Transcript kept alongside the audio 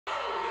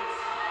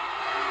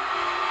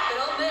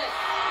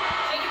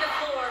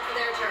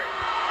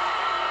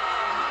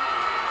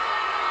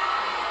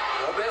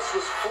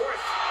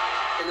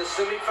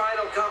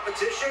semifinal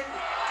competition.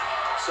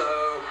 So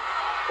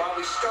while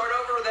we start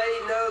over, they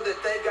know that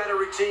they've got a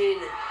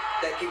routine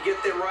that can get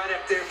them right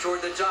up there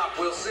toward the top.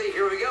 We'll see.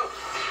 Here we go.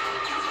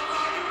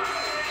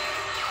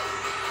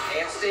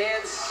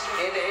 Handstands,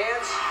 hand to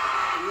hands,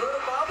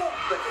 little bobble,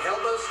 but the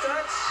elbow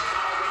stunts,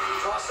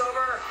 toss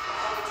over.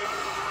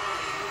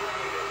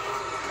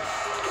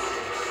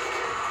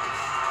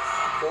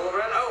 Roll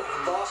around. Oh,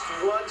 lost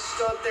one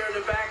stunt there in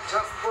the back.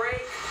 Tough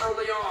break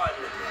early on.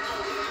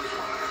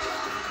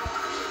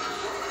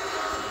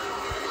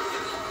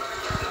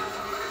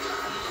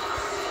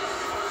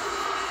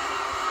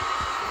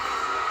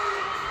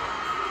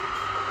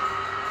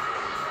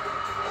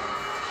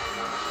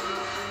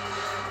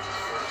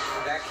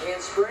 Back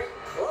handspring.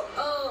 Whoop.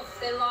 Oh,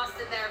 they lost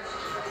it there.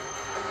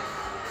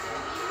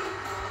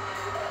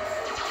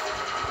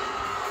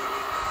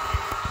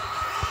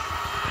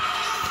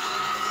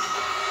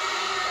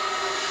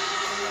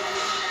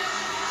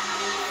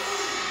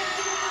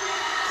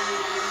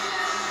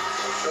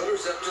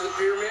 Shoulders up to the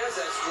pyramids.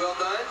 That's well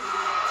done.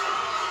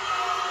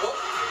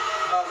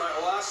 Oh my,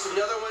 lost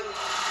another one.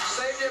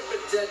 Saved it,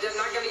 but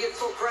not going to get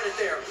full credit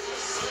there.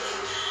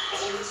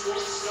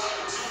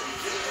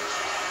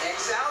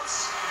 X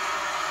outs.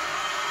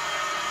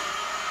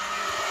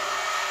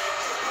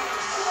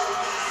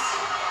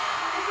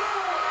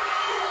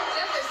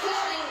 Jeff, they're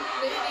switching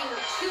moving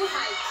too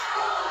high.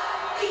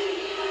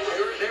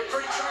 They're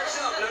pretty charged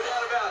up, no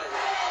doubt about it.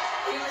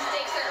 Few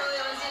mistakes there early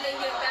on. See if they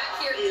can get back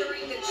here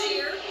during the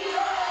cheer.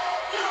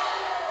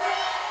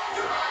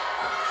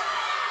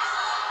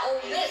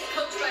 Ole Miss,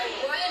 coached by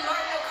Ryan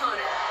Martin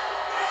O'Connor.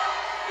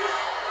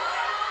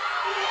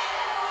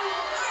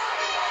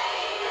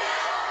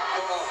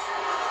 Oh,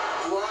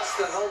 lost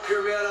the whole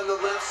pyramid on the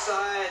left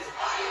side.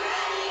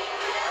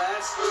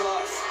 That's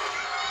tough.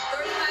 35%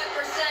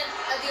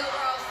 of the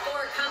overall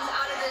score comes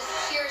out of this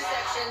cheer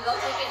section. They'll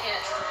take a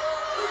hit.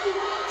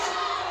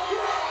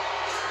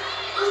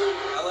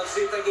 Now let's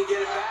see if they can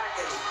get it back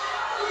and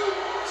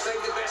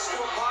save the best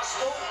score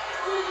possible.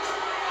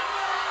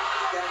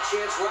 Got a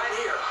chance right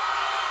here.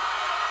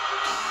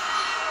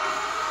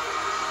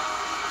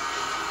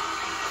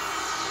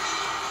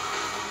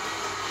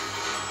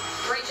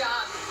 Great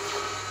job.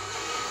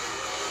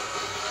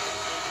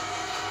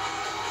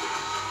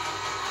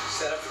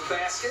 Set up for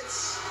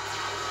baskets.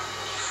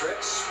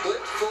 Stretch,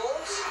 split,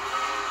 folds.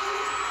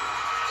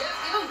 Jeff,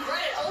 give them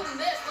credit. Ole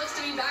Miss looks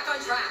to be back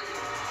on track.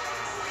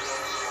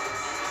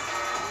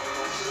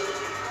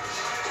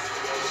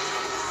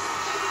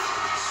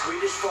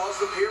 Swedish falls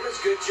the pyramids.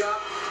 Good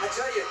job. I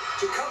tell you,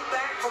 to come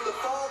back from the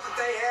fall that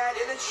they had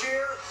in the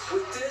cheer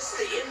with this,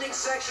 the ending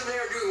section, they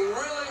are doing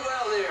really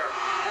well there.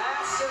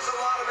 That says a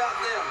lot about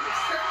them. It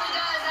certainly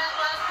does. That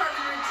last part of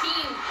the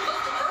routine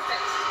close to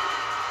perfect.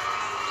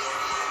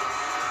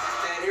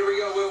 And here we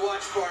go. We'll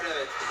watch part of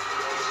it.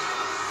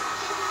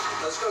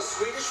 Let's go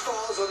Swedish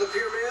falls on the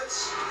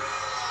pyramids.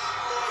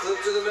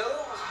 Flip to the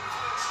middle.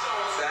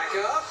 Back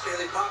up. And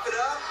they pop it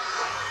up.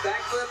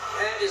 Backflip.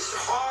 That is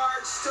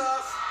hard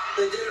stuff.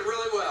 They did it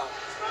really well.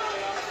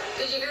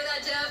 Did you hear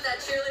that, Jeff?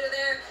 That cheerleader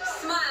there?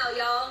 Smile,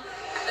 y'all.